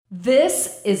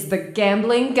This is the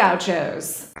Gambling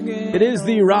Gauchos. It is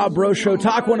the Rob Breaux Show,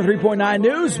 Talk 103.9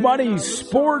 News, Money,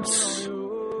 Sports.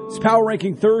 It's Power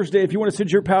Ranking Thursday. If you want to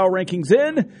send your power rankings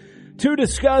in to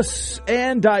discuss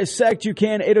and dissect, you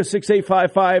can,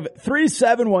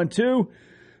 806-855-3712.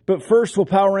 But first, we'll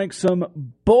power rank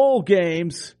some bowl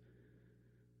games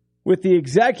with the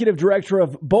executive director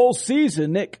of bowl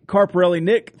season, Nick Carparelli.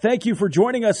 Nick, thank you for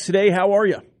joining us today. How are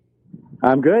you?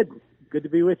 I'm good. Good to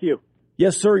be with you.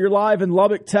 Yes, sir. You're live in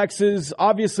Lubbock, Texas.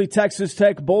 Obviously, Texas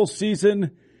Tech bowl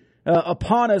season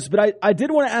upon us. But I did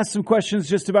want to ask some questions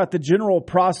just about the general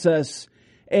process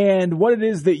and what it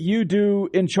is that you do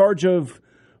in charge of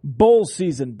bowl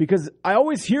season. Because I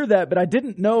always hear that, but I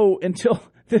didn't know until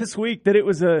this week that it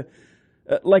was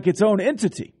like its own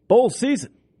entity, bowl season.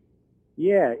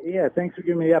 Yeah. Thanks for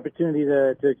giving me the opportunity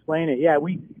to explain it. Yeah,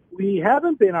 we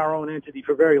haven't been our own entity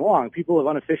for very long. People have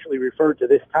unofficially referred to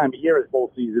this time of year as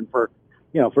bowl season for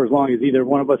as long as either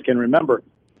one of us can remember.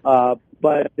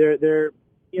 But there's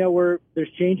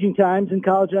changing times in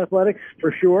college athletics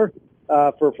for sure.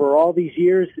 For all these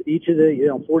years, each of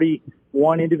the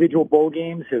 41 individual bowl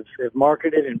games have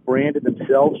marketed and branded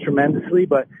themselves tremendously.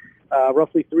 But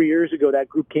roughly 3 years ago, that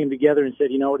group came together and said,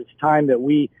 it's time that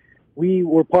we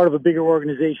were part of a bigger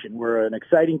organization. We're an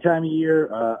exciting time of year,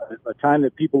 a time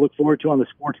that people look forward to on the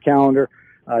sports calendar,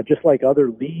 just like other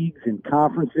leagues and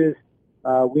conferences.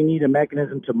 We need a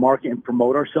mechanism to market and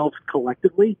promote ourselves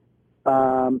collectively,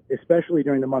 especially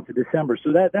during the month of December.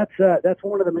 So that's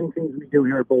one of the main things we do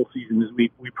here at bowl season is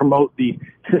we promote the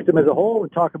system as a whole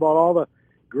and talk about all the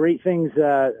great things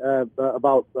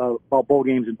about bowl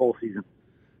games and bowl season.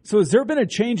 So has there been a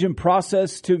change in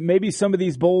process to maybe some of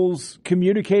these bowls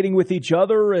communicating with each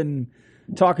other and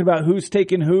talking about who's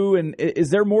taking who? And is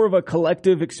there more of a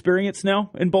collective experience now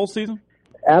in bowl season?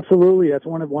 Absolutely. That's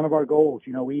one of our goals.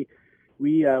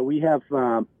 We have,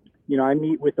 I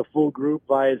meet with the full group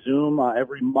via Zoom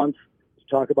every month to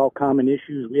talk about common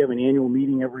issues. We have an annual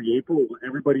meeting every April.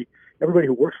 Everybody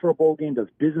who works for a bowl game does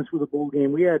business with a bowl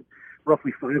game. We had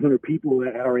roughly 500 people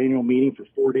at our annual meeting for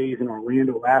 4 days in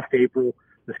Orlando last April.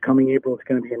 This coming April, it's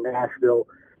going to be in Nashville.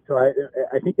 So I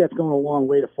think that's going a long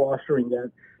way to fostering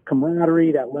that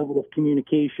camaraderie, that level of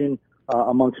communication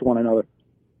amongst one another.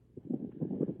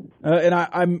 And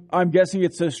I'm guessing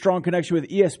it's a strong connection with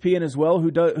ESPN as well,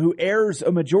 who airs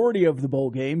a majority of the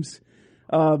bowl games.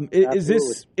 Is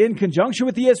this in conjunction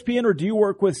with ESPN, or do you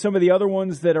work with some of the other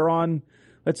ones that are on,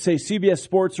 let's say, CBS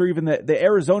Sports or even the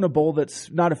Arizona Bowl that's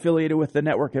not affiliated with the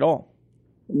network at all?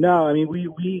 No, I mean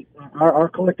our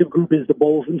collective group is the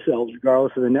bowls themselves,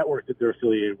 regardless of the network that they're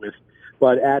affiliated with.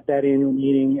 But at that annual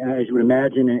meeting, as you would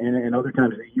imagine, and other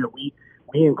times of the year, we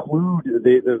include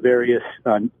the various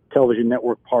television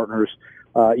network partners,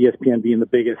 ESPN being the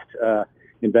biggest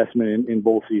investment in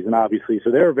bowl season, obviously. So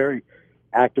they're a very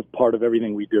active part of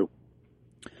everything we do.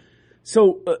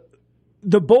 So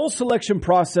the bowl selection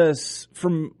process,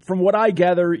 from what I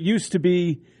gather, used to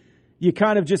be you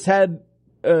kind of just had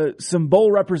some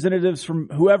bowl representatives from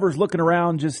whoever's looking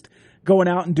around just going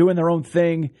out and doing their own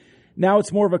thing. Now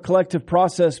it's more of a collective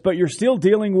process, but you're still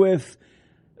dealing with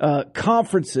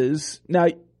conferences. Now,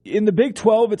 in the Big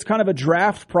 12, it's kind of a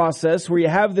draft process where you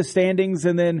have the standings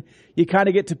and then you kind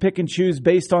of get to pick and choose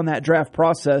based on that draft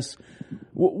process.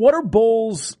 What are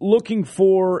bowls looking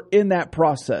for in that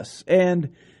process?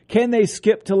 And can they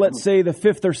skip to, let's say, the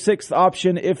fifth or sixth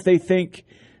option if they think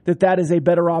that is a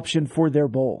better option for their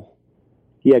bowl?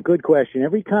 Yeah, good question.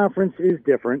 Every conference is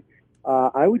different.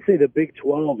 I would say the Big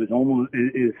 12 is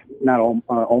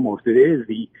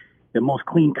the most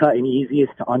clean cut and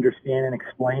easiest to understand and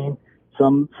explain.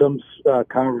 Some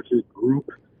conferences group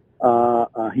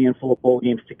a handful of bowl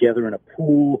games together in a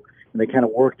pool, and they kind of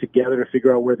work together to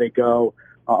figure out where they go.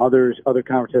 Other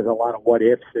conferences have a lot of what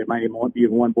ifs. There might be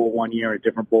one bowl one year, a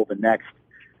different bowl the next.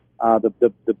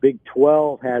 The Big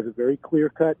 12 has a very clear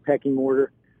cut pecking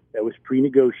order that was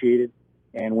pre-negotiated.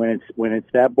 And when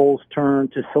it's that bowl's turn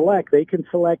to select, they can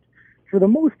select, for the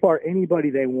most part, anybody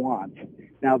they want.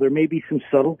 Now, there may be some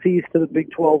subtleties to the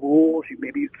Big 12 rules.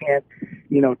 Maybe you can't,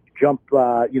 jump,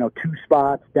 2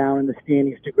 spots down in the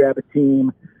standings to grab a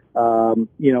team.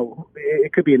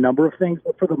 It could be a number of things.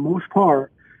 But for the most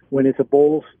part, when it's a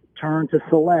bowl's turn to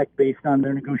select based on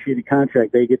their negotiated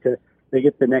contract, they get the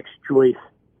next choice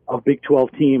of Big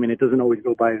 12 team, and it doesn't always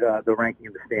go by the ranking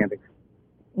of the standings.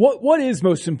 What is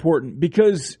most important?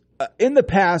 Because in the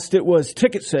past it was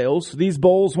ticket sales. These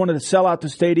bowls wanted to sell out the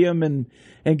stadium and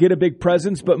get a big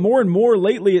presence. But more and more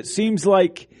lately it seems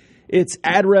like it's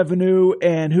ad revenue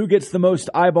and who gets the most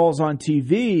eyeballs on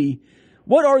TV.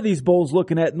 What are these bowls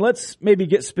looking at? And let's maybe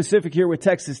get specific here with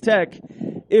Texas Tech.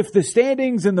 if the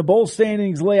standings and the bowl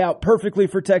standings lay out perfectly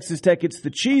for Texas Tech, it's the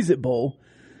Cheez-It Bowl.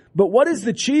 But what is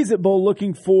the Cheez-It Bowl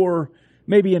looking for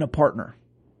maybe in a partner?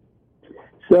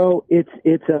 So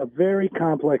it's a very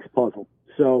complex puzzle.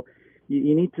 So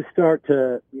you need to start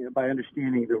by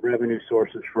understanding the revenue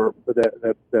sources for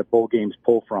that bowl games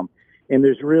pull from. And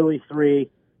there's really three,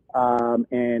 and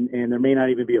there may not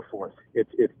even be a fourth.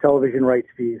 It's television rights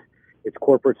fees, it's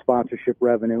corporate sponsorship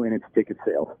revenue, and it's ticket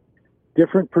sales.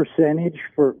 Different percentage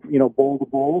for, bowl to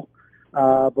bowl,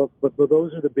 but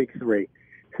those are the big three.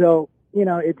 So,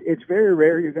 it's very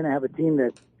rare you're going to have a team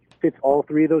that fits all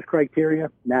three of those criteria: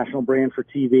 national brand for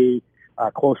TV,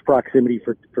 close proximity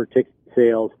for ticket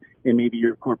sales, and maybe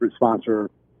your corporate sponsor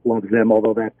loves them,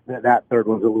 although that third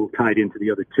one's a little tied into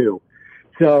the other two.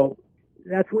 So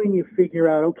that's when you figure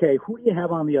out, okay, who do you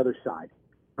have on the other side,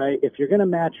 right? If you're going to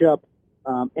match up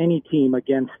any team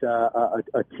against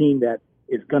a team that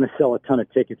is going to sell a ton of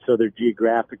tickets, so they're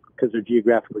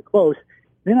geographically close,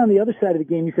 then on the other side of the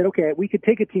game, you said, okay, we could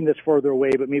take a team that's further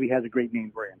away, but maybe has a great name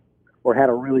brand or had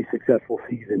a really successful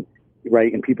season,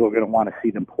 right? And people are going to want to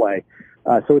see them play.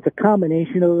 So it's a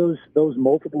combination of those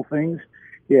multiple things.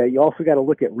 Yeah, you also got to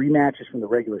look at rematches from the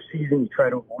regular season. You try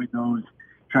to avoid those.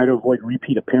 Try to avoid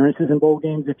repeat appearances in bowl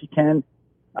games if you can.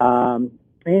 And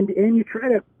you try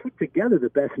to put together the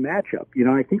best matchup.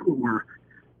 I think what we're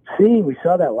seeing, we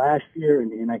saw that last year,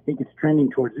 and I think it's trending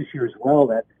towards this year as well,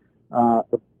 that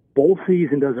the bowl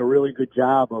season does a really good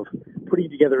job of putting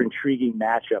together intriguing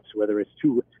matchups, whether it's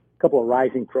a couple of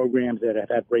rising programs that have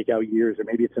had breakout years, or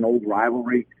maybe it's an old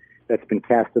rivalry that's been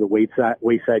cast to the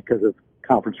wayside because of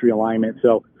conference realignment.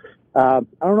 So I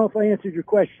don't know if I answered your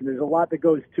question. There's a lot that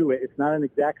goes to it. It's not an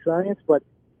exact science, but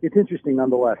it's interesting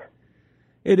nonetheless.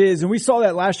 It is, and we saw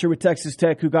that last year with Texas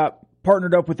Tech, who got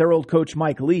partnered up with their old coach,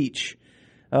 Mike Leach.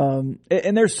 And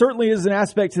there certainly is an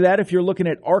aspect to that if you're looking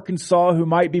at Arkansas, who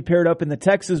might be paired up in the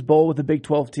Texas Bowl with a Big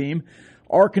 12 team.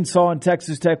 Arkansas and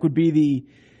Texas Tech would be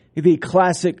the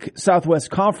classic Southwest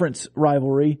Conference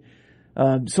rivalry.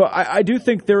 So I do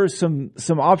think there are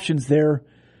some options there.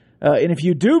 And if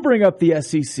you do bring up the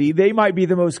SEC, they might be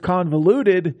the most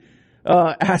convoluted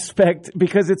aspect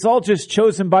because it's all just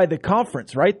chosen by the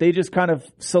conference, right? They just kind of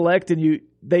select do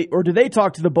they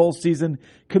talk to the bowl season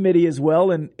committee as well?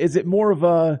 And is it more of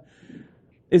a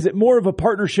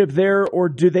partnership there, or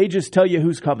do they just tell you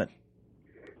who's coming?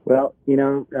 Well,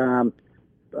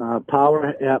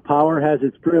 power has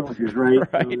its privileges,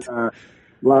 right? Right. So,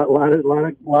 a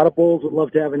lot of bowls would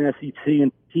love to have an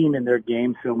SEC team in their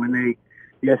game. So when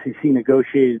the SEC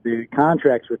negotiated the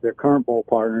contracts with their current bowl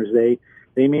partners,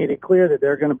 they made it clear that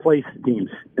they're going to place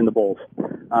teams in the bowls.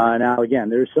 Now, again,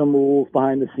 there's some rules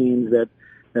behind the scenes that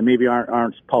maybe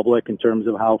aren't public in terms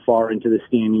of how far into the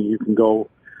standing you can go,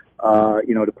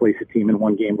 to place a team in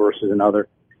one game versus another.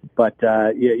 But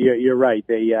you're right.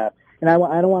 And I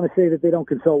don't want to say that they don't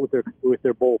consult with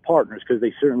their bowl partners, because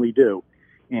they certainly do.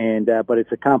 But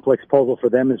it's a complex puzzle for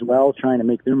them as well, trying to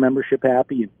make their membership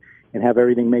happy and have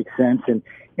everything make sense.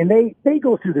 And they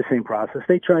go through the same process.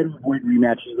 They try to avoid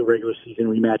rematches of the regular season,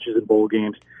 rematches in bowl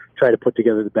games, try to put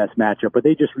together the best matchup. But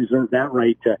they just reserve that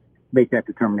right to make that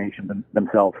determination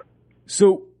themselves.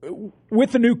 So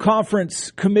with the new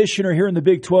conference commissioner here in the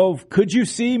Big 12, could you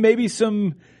see maybe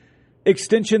some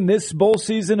extension this bowl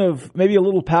season of maybe a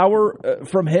little power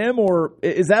from him, or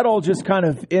is that all just kind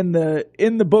of in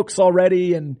the books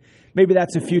already, and maybe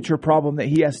that's a future problem that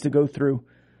he has to go through?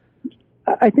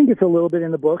 I think it's a little bit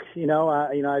in the books. I've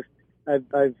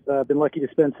been lucky to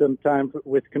spend some time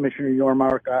with Commissioner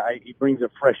Yormark. He brings a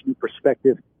fresh new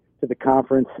perspective to the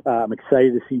conference. I'm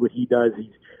excited to see what he does.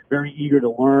 He's very eager to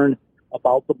learn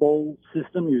about the bowl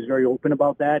system. He was very open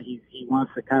about that. He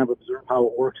wants to kind of observe how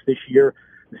it works this year,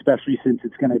 especially since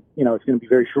it's going to be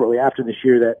very shortly after this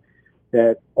year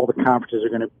that all the conferences are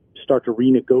going to start to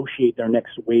renegotiate their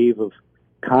next wave of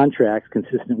contracts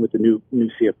consistent with the new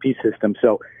CFP system.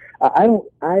 So I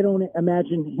don't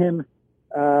imagine him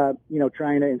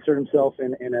trying to insert himself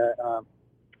in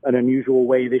an unusual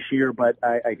way this year, but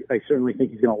I certainly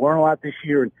think he's going to learn a lot this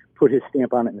year and put his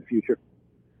stamp on it in the future.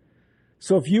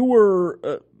 So if you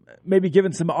were maybe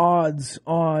given some odds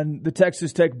on the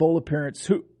Texas Tech bowl appearance,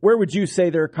 where would you say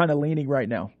they're kind of leaning right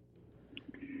now?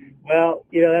 Well,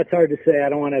 that's hard to say. I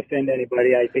don't want to offend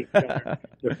anybody. I think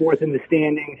they're fourth in the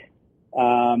standings.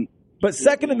 But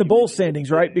second in the bowl standings,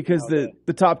 right? Because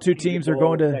the top two teams are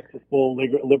going to Texas Bowl,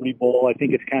 Liberty Bowl. I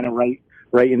think it's kind of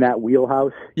right in that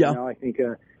wheelhouse. Yeah. I think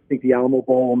the Alamo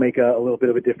Bowl will make a little bit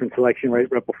of a different selection right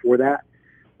before that.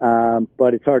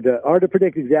 But it's hard to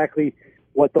predict exactly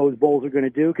what those bowls are going to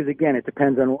do, because again, it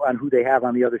depends on who they have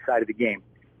on the other side of the game.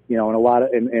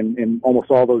 And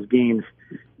almost all those games,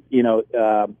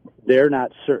 they're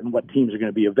not certain what teams are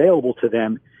going to be available to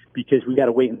them because we got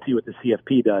to wait and see what the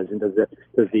CFP does. And does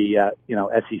the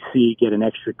SEC get an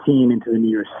extra team into the New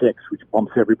Year's Six, which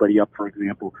bumps everybody up, for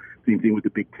example. Same thing with the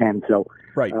Big Ten. So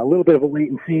right. A little bit of a wait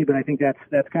and see, but I think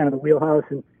that's kind of the wheelhouse.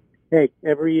 And hey,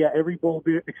 every bowl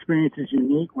experience is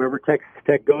unique. Wherever Texas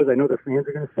Tech goes, I know the fans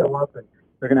are going to show up and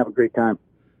they're going to have a great time.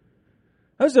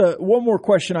 There's one more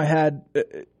question I had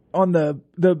on the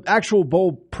actual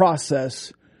bowl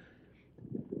process.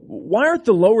 Why aren't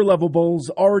the lower level bowls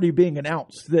already being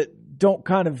announced that don't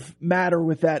kind of matter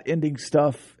with that ending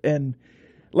stuff? And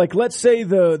like, let's say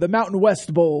the Mountain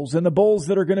West bowls and the bowls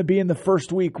that are going to be in the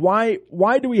first week. Why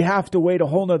do we have to wait a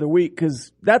whole nother week?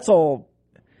 Because that's all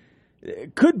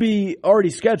could be already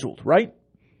scheduled, right?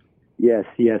 Yes.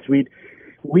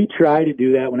 We try to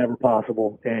do that whenever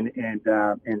possible, and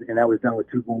that was done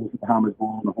with two bowls, the Bahamas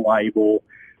Bowl and the Hawaii Bowl,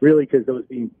 really because those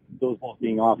bowls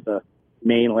being off the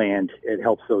mainland, it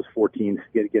helps those 4 teams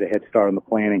get a head start on the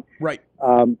planning. Right.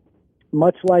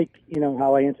 Much like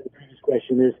how I answered the previous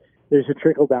question, there's a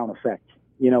trickle down effect.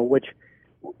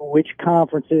 Which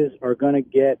conferences are going to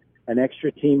get an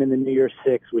extra team in the New Year's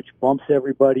Six, which bumps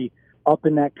everybody up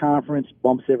in that conference,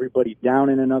 bumps everybody down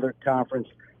in another conference,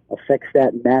 affects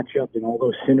that matchup and all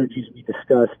those synergies we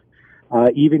discussed.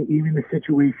 Even the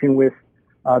situation with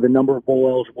the number of bowl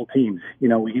eligible teams. We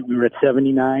were at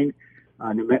 79.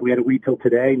 We had to wait till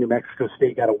today. New Mexico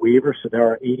State got a waiver, so they're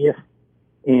our 80th.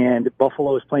 And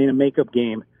Buffalo is playing a makeup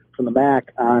game from the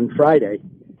MAC on Friday.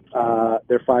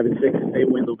 They're 5-6. If they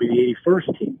win, they'll be the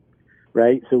 81st team,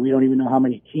 right? So we don't even know how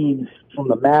many teams from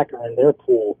the MAC are in their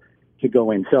pool to go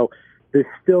in. So there's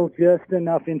still just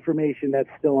enough information that's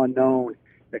still unknown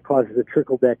that causes a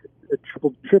trickle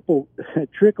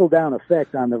down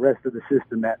effect on the rest of the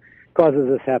system that causes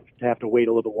us to have to wait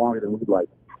a little bit longer than we'd like.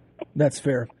 That's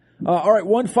fair. All right,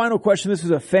 one final question. This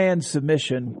is a fan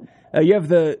submission. You have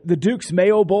the Duke's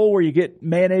Mayo Bowl where you get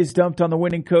mayonnaise dumped on the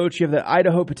winning coach. You have the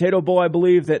Idaho Potato Bowl, I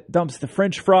believe, that dumps the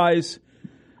French fries.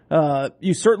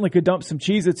 You certainly could dump some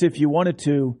Cheez-Its if you wanted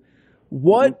to.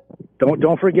 What?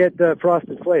 Don't forget the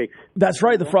Frosted Flakes. That's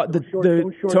right, the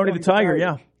Tony the Tiger,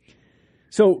 yeah.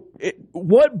 So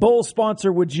what bowl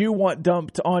sponsor would you want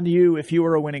dumped on you if you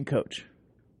were a winning coach?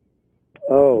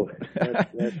 Oh,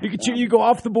 you go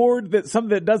off the board that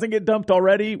something that doesn't get dumped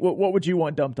already. What would you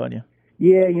want dumped on you?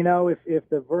 Yeah, if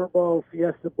the Verbo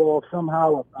Fiesta Bowl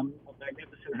somehow a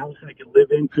magnificent house I could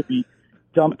live in could be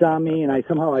dumped on me, and I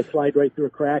slide right through a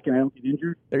crack and I don't get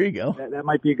injured. There you go. That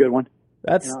might be a good one.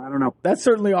 I don't know. That's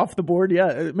certainly off the board.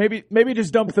 Yeah, maybe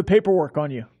just dump the paperwork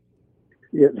on you.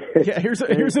 Yeah, here's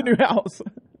a new house.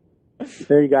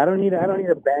 There you go. I don't need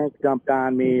a bank dumped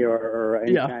on me or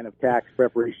any kind of tax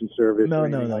preparation service or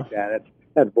anything like that.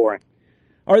 That's boring.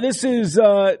 All right, this is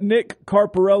Nick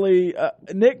Carparelli.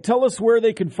 Nick, tell us where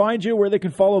they can find you, where they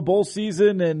can follow bowl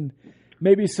season, and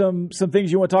maybe some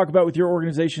things you want to talk about with your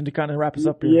organization to kind of wrap us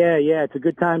up here. Yeah. It's a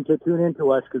good time to tune in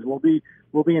to us because we'll be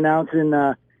announcing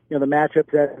the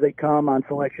matchups as they come on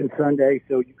Selection Sunday.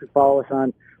 So you can follow us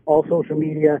on all social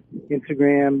media,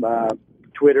 Instagram,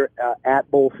 Twitter, at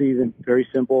Bowl Season, very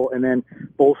simple. And then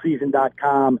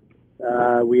bowlseason.com.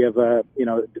 We have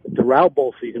throughout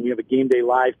bowl season, we have a game day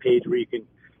live page where you can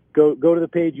go to the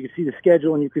page, you can see the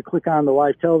schedule, and you can click on the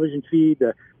live television feed,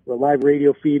 the live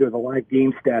radio feed, or the live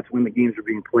game stats when the games are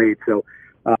being played. So,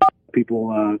 people,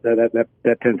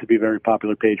 that tends to be a very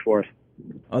popular page for us.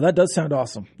 Oh, that does sound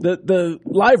awesome. The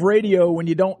live radio, when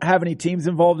you don't have any teams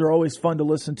involved, are always fun to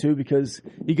listen to because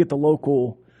you get the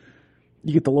local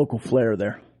flair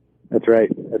there. That's right.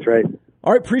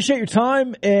 All right, appreciate your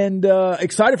time and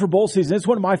excited for bowl season. It's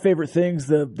one of my favorite things,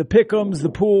 the pick'ems, the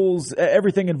pools,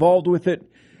 everything involved with it.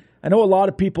 I know a lot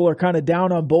of people are kind of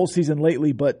down on bowl season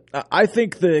lately, but I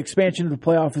think the expansion of the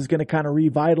playoff is going to kind of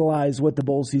revitalize what the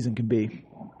bowl season can be.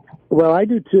 Well, I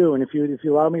do too, and if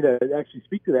you allow me to actually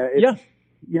speak to that,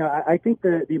 I think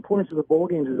the importance of the bowl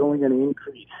games is only going to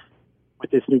increase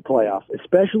with this new playoff,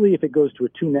 especially if it goes to a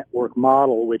 2-network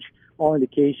model, which all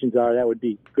indications are that would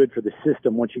be good for the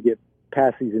system once you get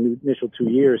past these initial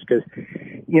 2 years. Because,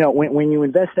 when you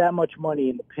invest that much money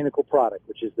in the pinnacle product,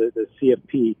 which is the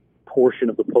CFP portion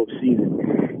of the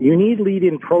postseason, you need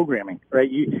lead-in programming, right?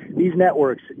 These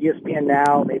networks, ESPN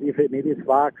now, maybe it's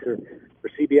Fox or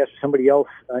CBS or somebody else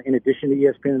in addition to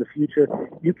ESPN in the future,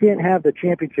 you can't have the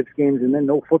championships games and then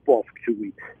no football for 2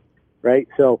 weeks, right?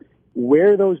 So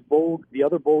where the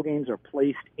other bowl games are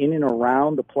placed in and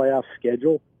around the playoff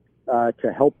schedule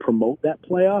to help promote that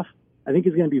playoff, I think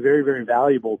is going to be very, very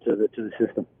valuable to the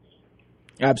system.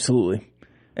 Absolutely.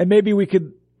 And maybe we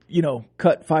could,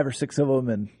 cut 5 or 6 of them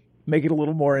and make it a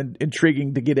little more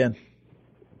intriguing to get in.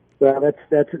 Well,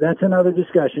 that's another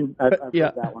discussion. I've heard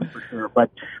that one for sure.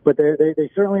 But they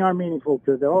certainly are meaningful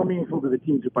they're all meaningful to the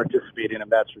teams who participate in them.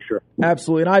 That's for sure.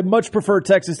 Absolutely, and I much prefer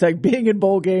Texas Tech being in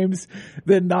bowl games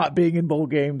than not being in bowl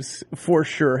games for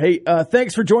sure. Hey,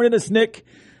 thanks for joining us, Nick.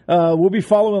 We'll be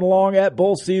following along at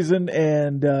bowl season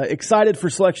and excited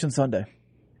for Selection Sunday.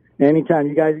 Anytime,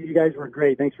 you guys were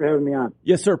great. Thanks for having me on.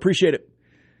 Yes, sir. Appreciate it.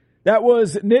 That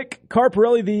was Nick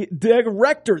Carparelli,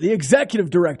 the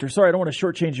executive director. Sorry, I don't want to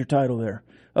shortchange your title there,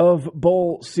 of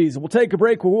bowl season. We'll take a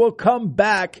break. We'll come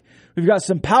back. We've got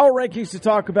some power rankings to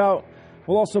talk about.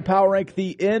 We'll also power rank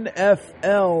the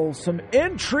NFL. Some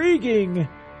intriguing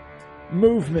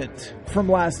movement from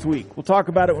last week. We'll talk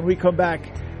about it when we come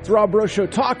back. It's Rob Breaux Show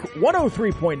Talk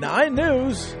 103.9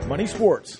 News, Money Sports.